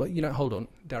submersible. Hold on,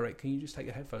 Derek, can you just take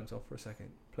your headphones off for a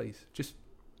second, please? Just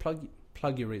plug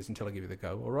your ears until I give you the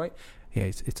go, all right? Yeah,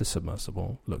 it's a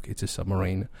submersible. Look, it's a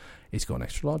submarine. It's got an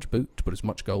extra large boot to put as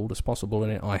much gold as possible in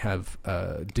it. I have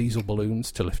diesel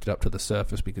balloons to lift it up to the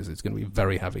surface because it's going to be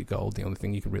very heavy gold. The only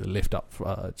thing you can really lift up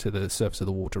to the surface of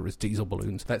the water is diesel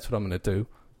balloons. That's what I'm going to do,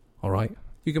 all right?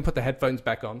 You can put the headphones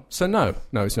back on. So no,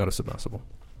 it's not a submersible.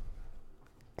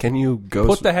 Can you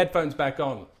Put the headphones back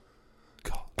on.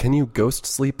 God. Can you ghost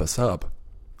sleep a sub?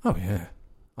 Oh, yeah.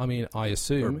 I mean, I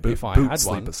assume if I had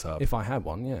one. If I had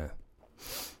one, yeah.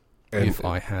 And if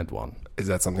I had one. Is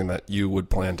that something that you would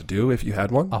plan to do if you had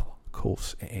one? Oh, of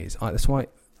course it is. That's why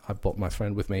I brought my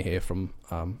friend with me here from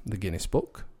the Guinness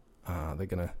Book. They're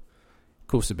going to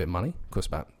cost a bit of money. Cost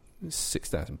about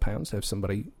 £6,000 to have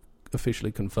somebody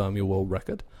officially confirm your world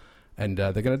record. And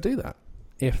they're going to do that,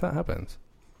 if that happens.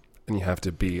 And you have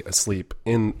to be asleep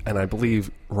and I believe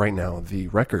right now the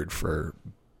record for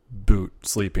boot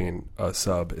sleeping a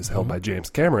sub is held by James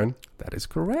Cameron. That is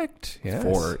correct.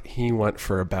 Yes. He went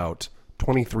for about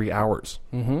 23 hours.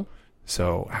 Mm-hmm.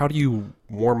 So how do you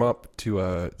warm up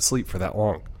to sleep for that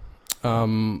long?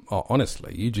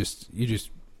 Honestly, you just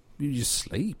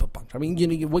sleep a bunch. I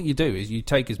mean, what you do is you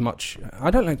take as much.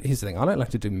 Here's the thing. I don't like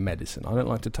to do medicine. I don't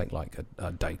like to take like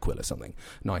a Dayquil or something.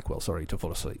 NyQuil, sorry, to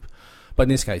fall asleep. But in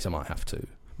this case, I might have to.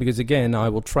 Because, again, I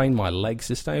will train my legs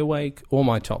to stay awake or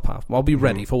my top half. I'll be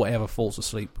ready for whatever falls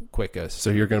asleep quicker. So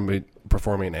you're going to be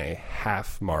performing a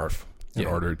half Marf in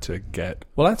order to get...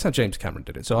 Well, that's how James Cameron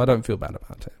did it, so I don't feel bad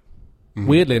about it. Mm-hmm.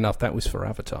 Weirdly enough, that was for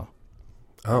Avatar.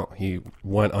 Oh, he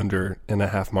went under in a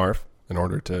half Marf in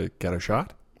order to get a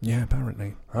shot? Yeah,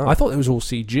 apparently. Oh. I thought it was all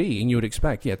CG, and you would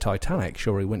expect, Titanic.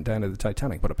 Sure, he went down to the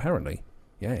Titanic, but apparently,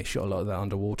 he shot a lot of that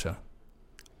underwater.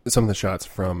 Some of the shots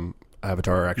from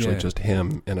Avatar are actually just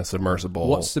him in a submersible.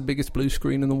 What's the biggest blue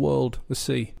screen in the world? The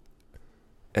sea.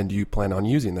 And you plan on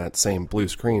using that same blue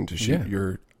screen to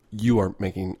shoot you are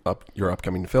making up your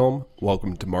upcoming film,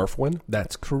 Welcome to Marfwin?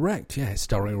 That's correct,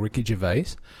 starring Ricky Gervais.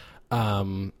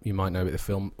 You might know the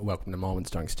film Welcome to Marfwin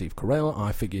starring Steve Carell.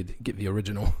 I figured get the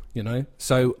original,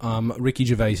 So Ricky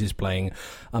Gervais is playing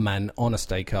a man on a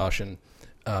Staycartion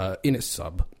in a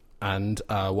sub. And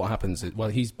what happens is,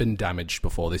 he's been damaged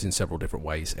before this in several different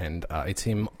ways, and it's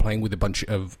him playing with a bunch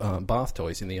of bath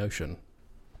toys in the ocean,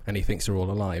 and he thinks they're all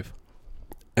alive.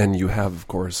 And you have, of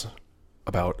course,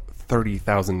 about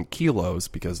 30,000 kilos,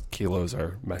 because kilos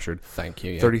are measured. Thank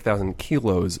you. 30,000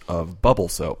 kilos of bubble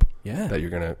soap that you're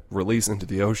going to release into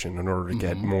the ocean in order to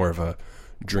get more of a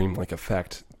dreamlike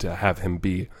effect to have him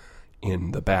be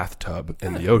in the bathtub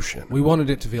in the ocean. We wanted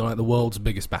it to feel like the world's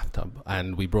biggest bathtub,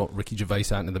 and we brought Ricky Gervais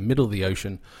out into the middle of the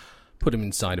ocean, put him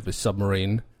inside of a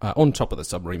submarine, on top of the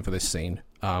submarine for this scene,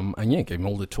 and gave him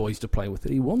all the toys to play with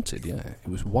that he wanted. It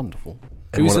was wonderful.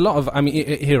 It was a lot of,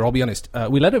 here, I'll be honest,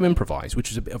 we let him improvise, which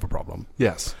is a bit of a problem.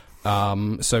 Yes.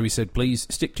 So we said, please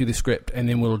stick to the script, and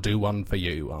then we'll do one for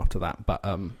you after that. But,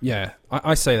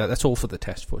 I say that's all for the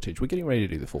test footage. We're getting ready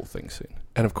to do the full thing soon.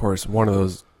 And, of course, one of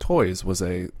those toys was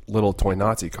a little toy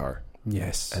Nazi car.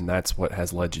 Yes. And that's what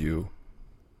has led you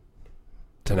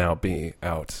to now be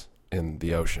out in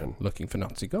the ocean. Looking for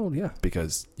Nazi gold,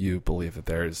 Because you believe that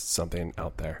there is something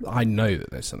out there. I know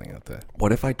that there's something out there.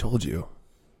 What if I told you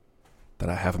that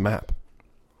I have a map?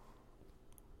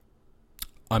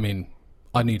 I mean,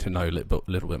 I need to know a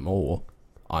little bit more.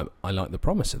 I like the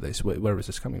promise of this. Where is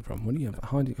this coming from? What do you have?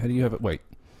 How do you have it? Wait,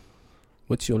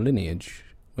 what's your lineage?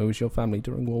 Where was your family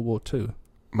during World War II?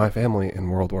 My family in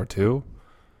World War II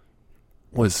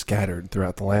was scattered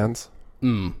throughout the lands.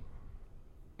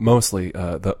 Mostly,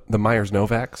 the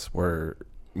Myers-Novaks were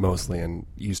mostly in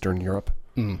Eastern Europe.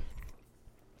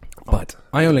 But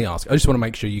I only ask. I just want to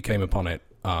make sure you came upon it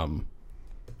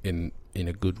in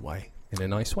a good way, in a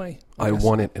nice way. I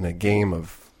won it in a game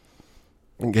of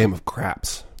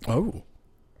craps. Oh,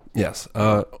 yes.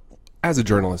 As a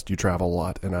journalist, you travel a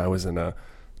lot, and I was in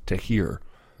Tahrir,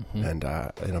 and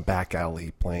in a back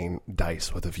alley playing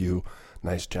dice with a few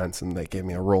nice gents, and they gave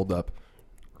me a rolled up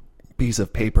piece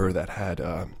of paper that had.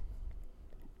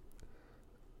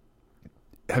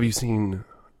 Have you seen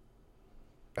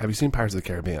Pirates of the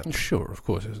Caribbean? Sure, of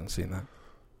course, I haven't seen that.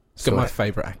 It's got my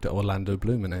favourite actor, Orlando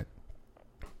Bloom, in it.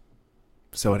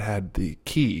 So it had the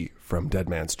key from Dead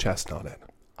Man's Chest on it.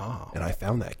 Oh. And I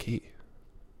found that key.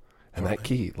 And that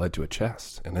key led to a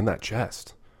chest. And in that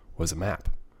chest was a map.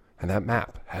 And that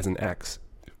map has an X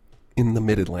in the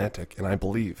mid-Atlantic. And I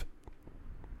believe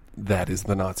that is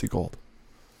the Nazi gold.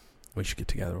 We should get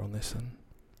together on this. And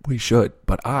we should.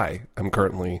 But I am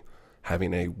currently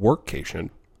having a workcation.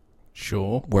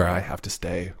 Sure. Where I have to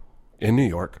stay in New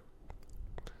York,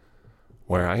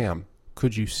 where I am.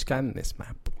 Could you scan this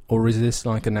map? Or is this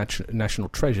like a national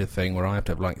treasure thing where I have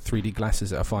to have like 3D glasses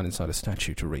that I find inside a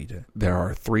statue to read it? There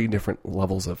are 3 different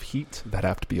levels of heat that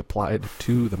have to be applied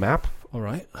to the map. All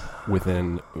right.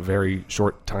 Within very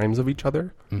short times of each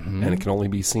other. Mm-hmm. And it can only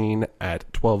be seen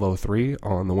at 12:03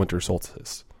 on the winter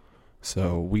solstice.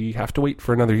 So we have to wait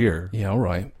for another year. Yeah, all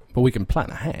right. But we can plan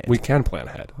ahead. We can plan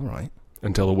ahead. All right.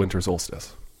 Until the winter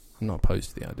solstice. I'm not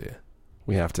opposed to the idea.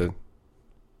 We have to...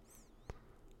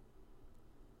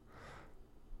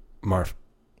 Marf.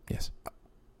 Yes.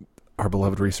 Our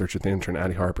beloved researcher at the intern,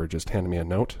 Addie Harper, just handed me a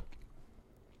note.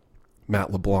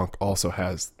 Matt LeBlanc also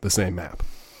has the same map.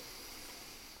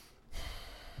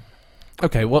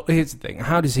 Okay, well, here's the thing.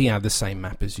 How does he have the same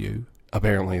map as you?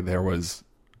 Apparently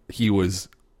he was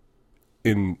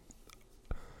in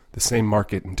the same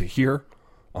market into here,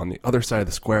 on the other side of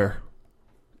the square,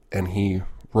 and he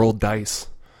rolled dice,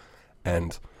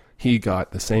 and he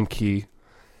got the same key,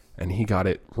 and he got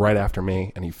it right after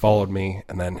me, and he followed me,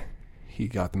 and then he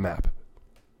got the map.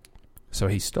 So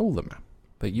he stole the map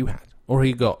that you had? Or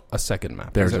he got a second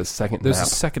map? There's a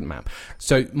second map.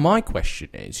 So my question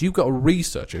is, you've got a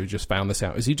researcher who just found this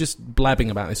out. Is he just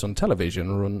blabbing about this on television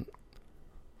or on,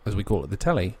 as we call it, the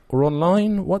telly, or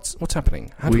online? What's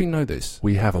happening? How do we know this?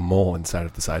 We have a mole inside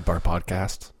of the Sidebar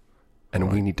podcast, and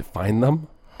we need to find them,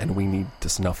 and we need to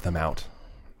snuff them out.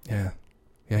 Yeah.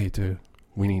 Yeah, you do.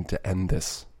 We need to end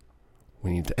this.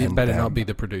 We need to end You better them. not be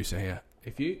the producer here.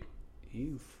 If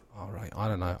you've... All right, I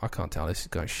don't know. I can't tell. This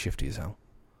guy's shifty as hell.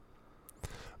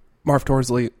 Marf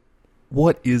Torsley,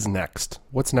 what is next?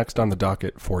 What's next on the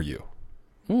docket for you?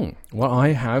 Well, I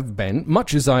have been,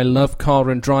 much as I love Car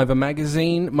and Driver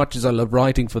magazine, much as I love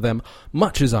writing for them,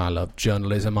 much as I love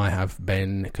journalism, I have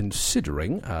been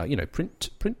considering,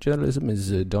 print journalism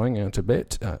is dying out a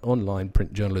bit, online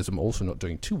print journalism also not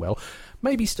doing too well,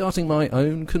 maybe starting my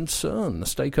own concern,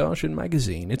 Staycartion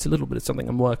magazine. It's a little bit of something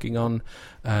I'm working on,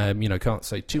 can't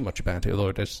say too much about it, although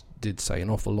I just did say an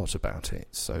awful lot about it.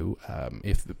 So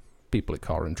if the people at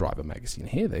Car and Driver magazine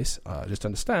hear this, just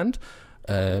understand...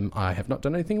 I have not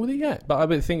done anything with it yet, but I've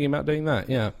been thinking about doing that.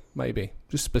 Yeah, maybe.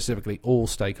 Just specifically all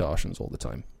Staycartions all the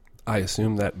time. I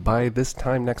assume that by this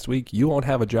time next week, you won't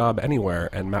have a job anywhere,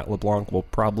 and Matt LeBlanc will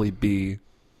probably be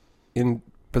in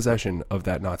possession of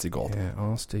that Nazi gold. Yeah,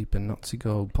 arse deep in Nazi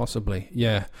gold, possibly.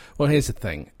 Yeah. Well, here's the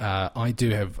thing. I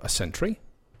do have a sentry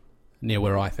near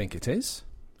where I think it is.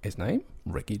 His name,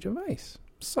 Ricky Gervais.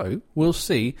 So, we'll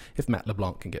see if Matt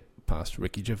LeBlanc can get past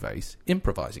Ricky Gervais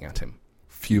improvising at him.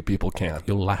 Few people can.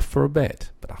 You'll laugh for a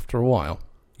bit, but after a while,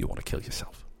 you want to kill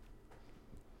yourself.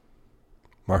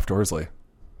 Marf Torsley,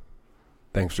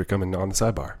 thanks for coming on the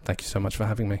Sidebar. Thank you so much for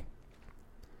having me.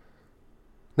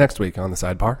 Next week on the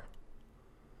Sidebar,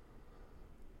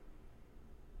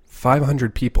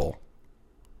 500 people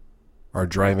are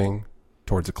driving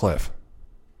towards a cliff.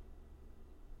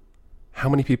 How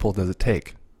many people does it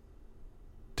take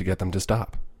to get them to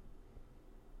stop?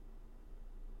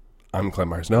 I'm Clint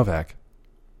Mars Novak.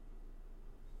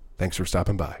 Thanks for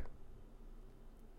stopping by.